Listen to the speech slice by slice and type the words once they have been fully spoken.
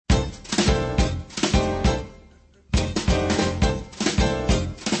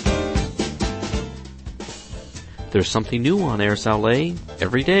There's something new on Airs LA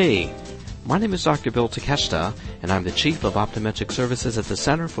every day. My name is Dr. Bill Takeshita, and I'm the Chief of Optometric Services at the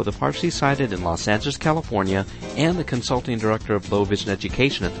Center for the Partially Sighted in Los Angeles, California, and the Consulting Director of Low Vision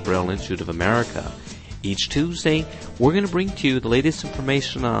Education at the Braille Institute of America. Each Tuesday, we're going to bring to you the latest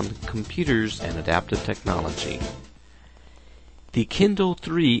information on computers and adaptive technology. The Kindle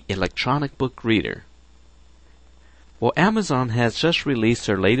 3 electronic book reader. Well, Amazon has just released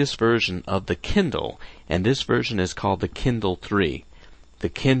their latest version of the Kindle, and this version is called the Kindle 3. The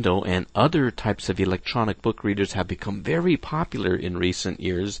Kindle and other types of electronic book readers have become very popular in recent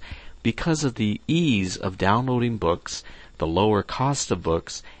years because of the ease of downloading books, the lower cost of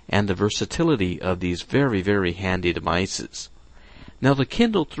books, and the versatility of these very, very handy devices. Now, the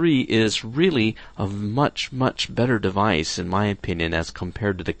Kindle 3 is really a much, much better device, in my opinion, as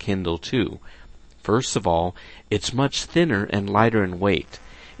compared to the Kindle 2. First of all, it's much thinner and lighter in weight.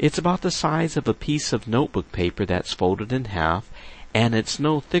 It's about the size of a piece of notebook paper that's folded in half, and it's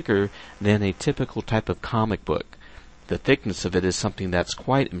no thicker than a typical type of comic book. The thickness of it is something that's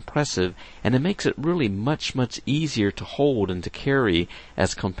quite impressive, and it makes it really much, much easier to hold and to carry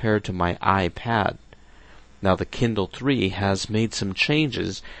as compared to my iPad. Now, the Kindle 3 has made some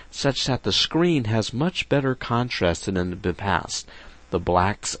changes such that the screen has much better contrast than in the past. The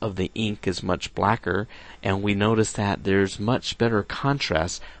blacks of the ink is much blacker, and we notice that there's much better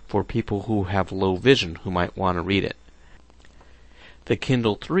contrast for people who have low vision who might want to read it. The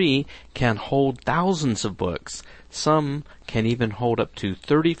Kindle 3 can hold thousands of books. Some can even hold up to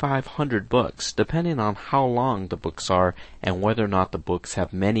 3,500 books, depending on how long the books are and whether or not the books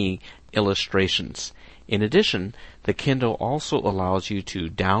have many illustrations. In addition, the Kindle also allows you to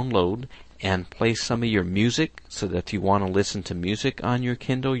download and play some of your music, so that if you want to listen to music on your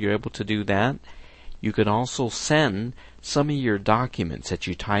Kindle, you're able to do that. You can also send some of your documents that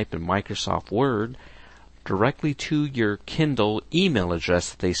you type in Microsoft Word directly to your Kindle email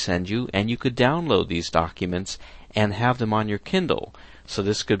address that they send you, and you could download these documents and have them on your Kindle. So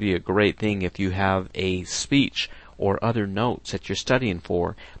this could be a great thing if you have a speech or other notes that you're studying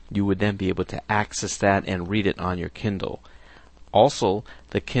for. You would then be able to access that and read it on your Kindle. Also,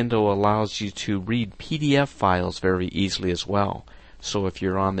 the Kindle allows you to read PDF files very easily as well. So if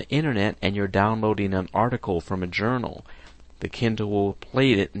you're on the internet and you're downloading an article from a journal, the Kindle will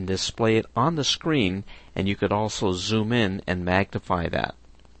play it and display it on the screen, and you could also zoom in and magnify that.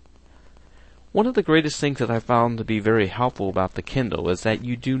 One of the greatest things that I found to be very helpful about the Kindle is that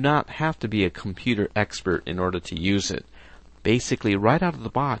you do not have to be a computer expert in order to use it. Basically, right out of the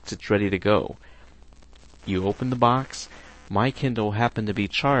box, it's ready to go. You open the box. My Kindle happened to be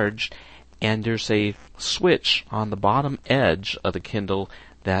charged, and there's a switch on the bottom edge of the Kindle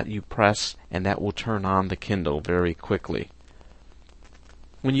that you press, and that will turn on the Kindle very quickly.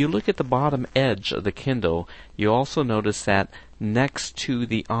 When you look at the bottom edge of the Kindle, you also notice that next to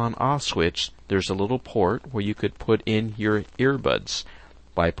the on-off switch, there's a little port where you could put in your earbuds.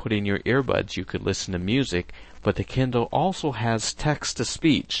 By putting your earbuds, you could listen to music, but the Kindle also has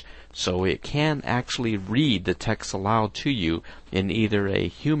text-to-speech, so it can actually read the text aloud to you in either a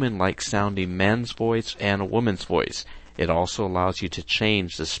human-like sounding man's voice and a woman's voice. It also allows you to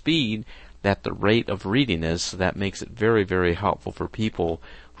change the speed that the rate of reading is, so that makes it very, very helpful for people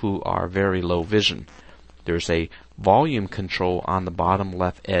who are very low vision. There's a volume control on the bottom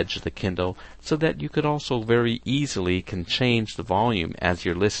left edge of the Kindle, so that you could also very easily can change the volume as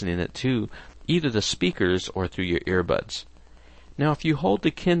you're listening it to either the speakers or through your earbuds. Now, if you hold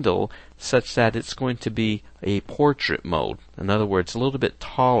the Kindle such that it's going to be a portrait mode, in other words, a little bit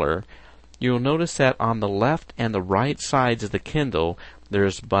taller, you'll notice that on the left and the right sides of the Kindle,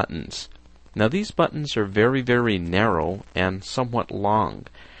 there's buttons. Now, these buttons are very, very narrow and somewhat long.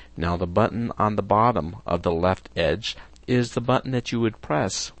 Now, the button on the bottom of the left edge is the button that you would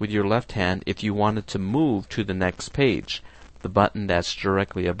press with your left hand if you wanted to move to the next page. The button that's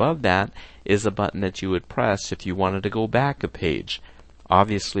directly above that is the button that you would press if you wanted to go back a page.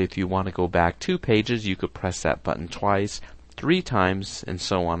 Obviously, if you want to go back 2 pages, you could press that button twice, 3 times, and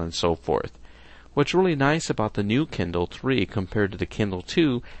so on and so forth. What's really nice about the new Kindle 3 compared to the Kindle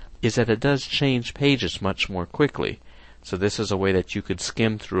 2 is that it does change pages much more quickly. So this is a way that you could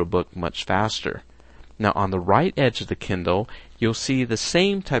skim through a book much faster. Now, on the right edge of the Kindle, you'll see the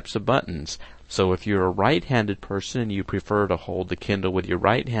same types of buttons. So if you're a right-handed person and you prefer to hold the Kindle with your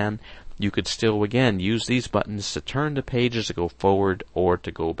right hand, you could still, again, use these buttons to turn the pages to go forward or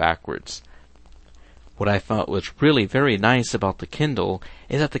to go backwards. What I thought was really very nice about the Kindle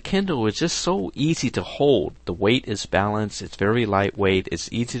is that the Kindle is just so easy to hold. The weight is balanced, it's very lightweight,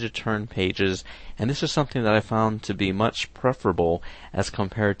 it's easy to turn pages, and this is something that I found to be much preferable as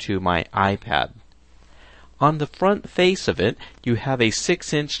compared to my iPad. On the front face of it, you have a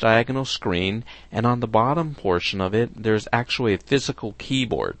 6-inch diagonal screen, and on the bottom portion of it, there's actually a physical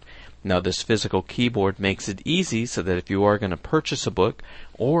keyboard. Now, this physical keyboard makes it easy so that if you are going to purchase a book,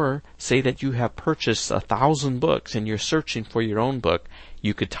 or say that you have purchased 1,000 books and you're searching for your own book,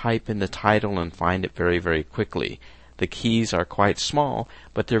 you could type in the title and find it very, very quickly. The keys are quite small,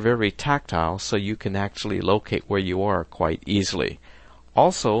 but they're very tactile, so you can actually locate where you are quite easily.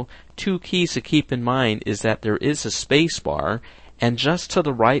 Also, 2 keys to keep in mind is that there is a space bar, and just to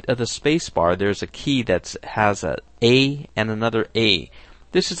the right of the space bar there's a key that has an A and another A.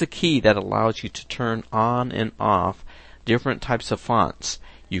 This is a key that allows you to turn on and off different types of fonts.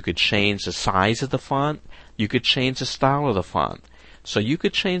 You could change the size of the font, you could change the style of the font. So you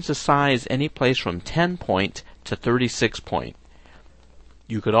could change the size any place from 10 point to 36 point.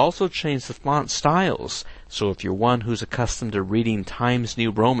 You could also change the font styles, so if you're one who's accustomed to reading Times New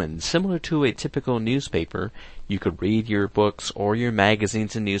Roman, similar to a typical newspaper, you could read your books or your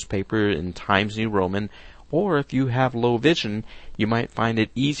magazines and newspaper in Times New Roman, or if you have low vision, you might find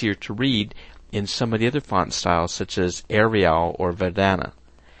it easier to read in some of the other font styles such as Arial or Verdana.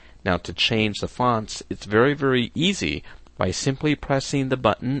 Now, to change the fonts, it's very, very easy by simply pressing the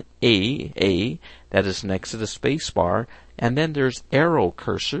button A that is next to the space bar, and then there's arrow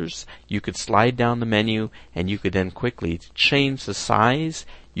cursors. You could slide down the menu and you could then quickly change the size,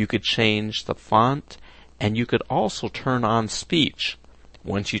 you could change the font, and you could also turn on speech.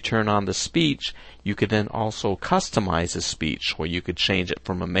 Once you turn on the speech, you could then also customize the speech, where you could change it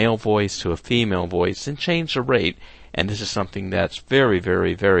from a male voice to a female voice and change the rate, and this is something that's very,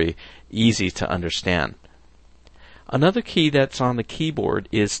 very, very easy to understand. Another key that's on the keyboard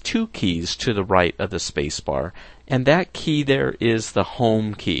is 2 keys to the right of the spacebar, and that key there is the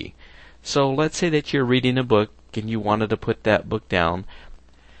home key. So let's say that you're reading a book and you wanted to put that book down.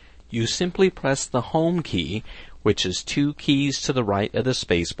 You simply press the home key, which is 2 keys to the right of the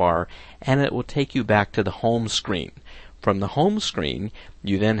spacebar, and it will take you back to the home screen. From the home screen,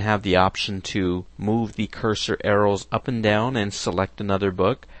 you then have the option to move the cursor arrows up and down and select another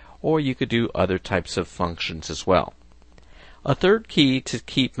book, or you could do other types of functions as well. A third key to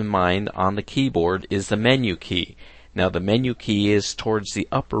keep in mind on the keyboard is the menu key. Now, the menu key is towards the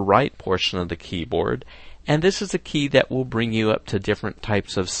upper right portion of the keyboard, and this is a key that will bring you up to different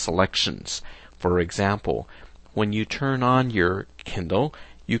types of selections. For example, when you turn on your Kindle,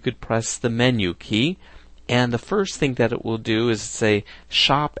 you could press the menu key, and the first thing that it will do is say,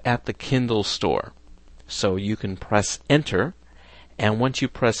 shop at the Kindle store. So you can press enter, and once you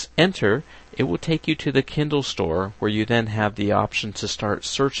press enter, it will take you to the Kindle store, where you then have the option to start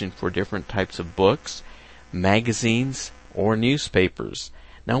searching for different types of books, magazines, or newspapers.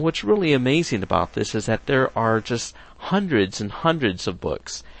 Now, what's really amazing about this is that there are just hundreds and hundreds of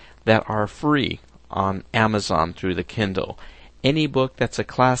books that are free on Amazon through the Kindle. Any book that's a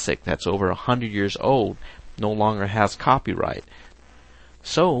classic, that's over 100 years old, no longer has copyright.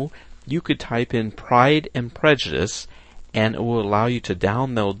 So, you could type in Pride and Prejudice, and it will allow you to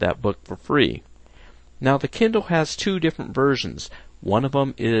download that book for free. Now, the Kindle has 2 different versions. One of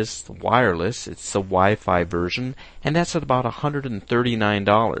them is wireless, it's the Wi-Fi version, and that's at about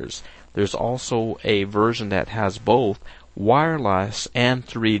 $139. There's also a version that has both wireless and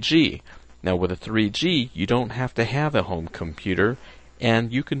 3G. Now, with a 3G, you don't have to have a home computer,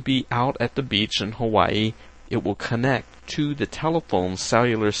 and you can be out at the beach in Hawaii. It will connect to the telephone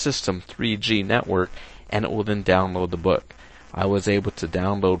cellular system 3G network, and it will then download the book. I was able to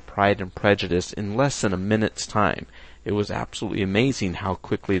download Pride and Prejudice in less than a minute's time. It was absolutely amazing how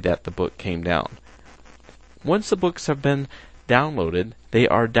quickly that the book came down. Once the books have been downloaded, they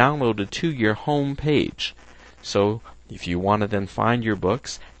are downloaded to your home page. So, if you want to then find your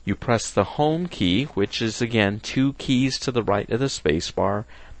books, you press the home key, which is again 2 keys to the right of the spacebar,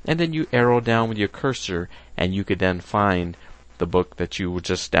 and then you arrow down with your cursor, and you could then find the book that you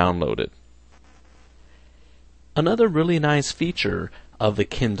just downloaded. Another really nice feature of the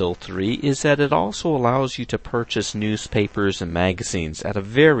Kindle 3 is that it also allows you to purchase newspapers and magazines at a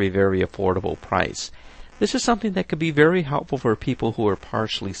very, very affordable price. This is something that could be very helpful for people who are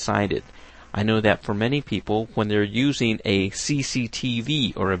partially sighted. I know that for many people, when they're using a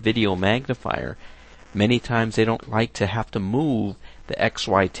CCTV or a video magnifier, many times they don't like to have to move the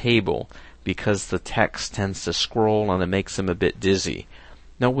XY table because the text tends to scroll and it makes them a bit dizzy.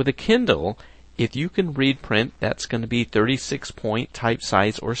 Now, with a Kindle, if you can read print that's going to be 36-point type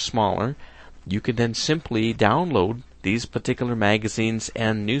size or smaller, you can then simply download these particular magazines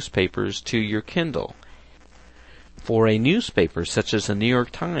and newspapers to your Kindle. For a newspaper such as the New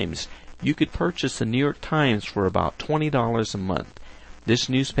York Times, you could purchase the New York Times for about $20 a month. this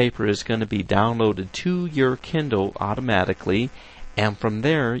newspaper is going to be downloaded to your Kindle automatically, and from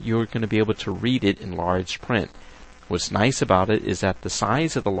there you're going to be able to read it in large print. What's nice about it is that the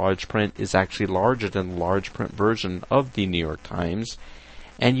size of the large print is actually larger than the large print version of the New York Times,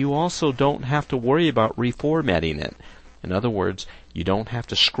 and you also don't have to worry about reformatting it. In other words, you don't have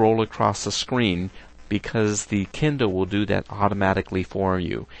to scroll across the screen because the Kindle will do that automatically for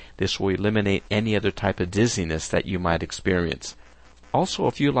you. This will eliminate any other type of dizziness that you might experience. Also,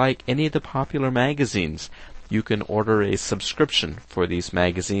 if you like any of the popular magazines, you can order a subscription for these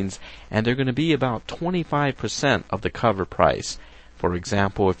magazines, and they're going to be about 25% of the cover price. For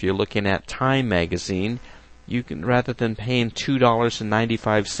example, if you're looking at Time magazine, you can, rather than paying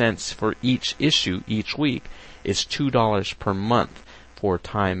 $2.95 for each issue each week, it's $2 per month for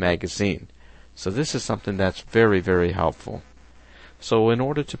Time magazine. So this is something that's very, very helpful. So in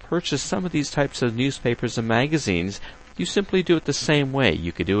order to purchase some of these types of newspapers and magazines, you simply do it the same way.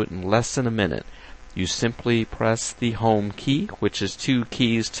 You could do it in less than a minute. You simply press the home key, which is 2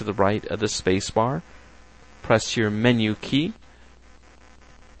 keys to the right of the space bar. Press your menu key.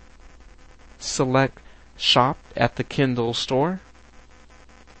 Select Shop at the Kindle store,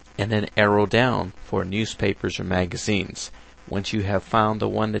 and then arrow down for newspapers or magazines. Once you have found the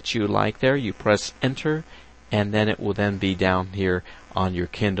one that you like there, you press Enter, and then it will then be down here on your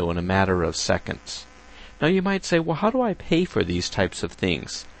Kindle in a matter of seconds. Now you might say, well, how do I pay for these types of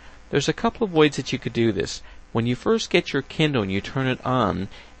things? There's a couple of ways that you could do this. When you first get your Kindle and you turn it on,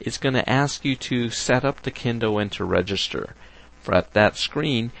 it's going to ask you to set up the Kindle and to register. For at that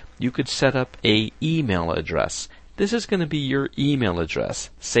screen, you could set up an email address. This is going to be your email address.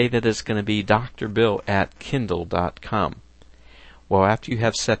 Say that it's going to be drbill@kindle.com. Well, after you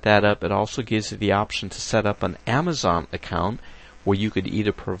have set that up, it also gives you the option to set up an Amazon account where you could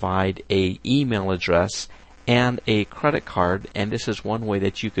either provide an email address and a credit card, and this is one way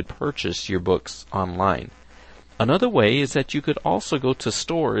that you could purchase your books online. Another way is that you could also go to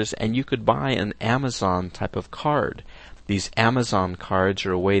stores and you could buy an Amazon type of card. These Amazon cards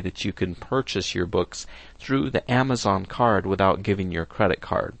are a way that you can purchase your books through the Amazon card without giving your credit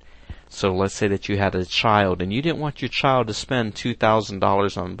card. So let's say that you had a child and you didn't want your child to spend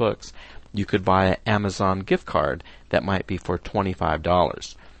 $2,000 on books. You could buy an Amazon gift card that might be for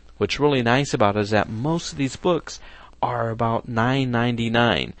 $25. What's really nice about it is that most of these books are about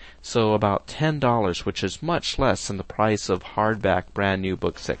 $9.99, so about $10, which is much less than the price of hardback brand new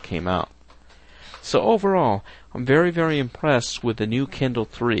books that came out. So overall, I'm very, very impressed with the new Kindle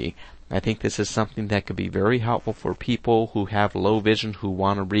 3. I think this is something that could be very helpful for people who have low vision who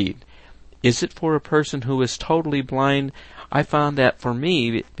want to read. Is it for a person who is totally blind? I found that for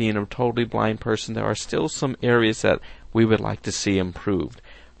me, being a totally blind person, there are still some areas that we would like to see improved.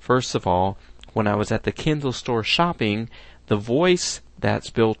 First of all, when I was at the Kindle store shopping, the voice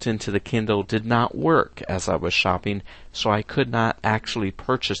that's built into the Kindle did not work as I was shopping, so I could not actually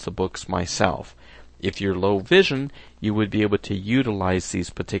purchase the books myself. If you're low vision, you would be able to utilize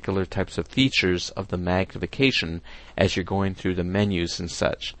these particular types of features of the magnification as you're going through the menus and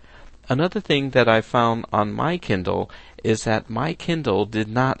such. Another thing that I found on my Kindle is that my Kindle did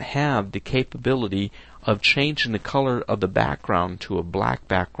not have the capability of changing the color of the background to a black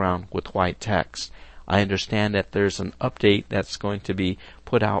background with white text. I understand that there's an update that's going to be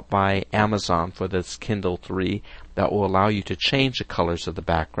put out by Amazon for this Kindle 3 that will allow you to change the colors of the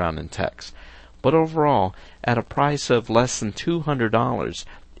background and text. But overall, at a price of less than $200,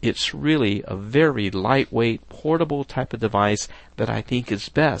 it's really a very lightweight, portable type of device that I think is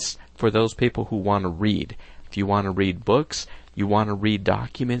best for those people who want to read. If you want to read books, you want to read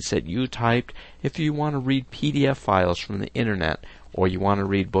documents that you typed, if you want to read PDF files from the internet, or you want to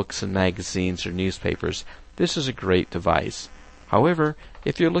read books and magazines or newspapers, this is a great device. However,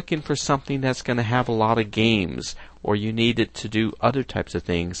 if you're looking for something that's going to have a lot of games, or you need it to do other types of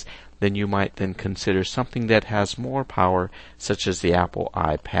things, then you might then consider something that has more power, such as the Apple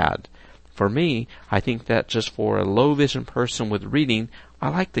iPad. For me, I think that just for a low vision person with reading, I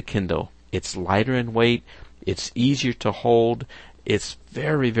like the Kindle. It's lighter in weight, it's easier to hold, it's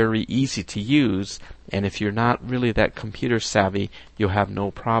very, very easy to use, and if you're not really that computer savvy, you'll have no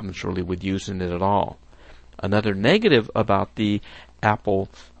problems really with using it at all. Another negative about the Apple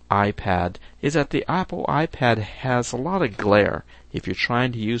iPad is that the Apple iPad has a lot of glare. If you're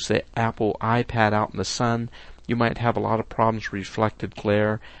trying to use the Apple iPad out in the sun, you might have a lot of problems with reflected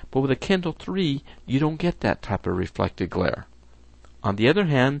glare, but with a Kindle 3, you don't get that type of reflected glare. On the other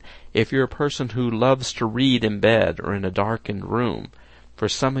hand, if you're a person who loves to read in bed or in a darkened room, for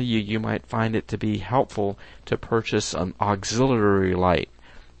some of you, you might find it to be helpful to purchase an auxiliary light.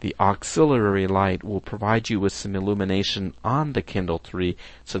 The auxiliary light will provide you with some illumination on the Kindle 3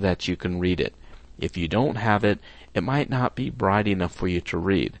 so that you can read it. If you don't have it, it might not be bright enough for you to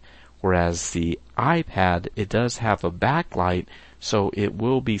read. Whereas the iPad, it does have a backlight, so it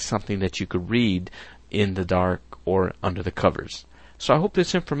will be something that you could read in the dark or under the covers. So I hope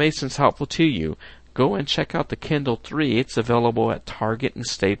this information is helpful to you. Go and check out the Kindle 3. It's available at Target and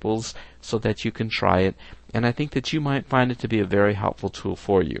Staples so that you can try it. And I think that you might find it to be a very helpful tool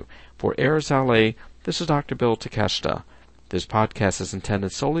for you. For Airs LA, this is Dr. Bill Takeshita. This podcast is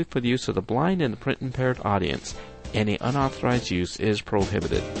intended solely for the use of the blind and the print-impaired audience. Any unauthorized use is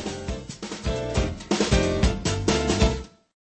prohibited.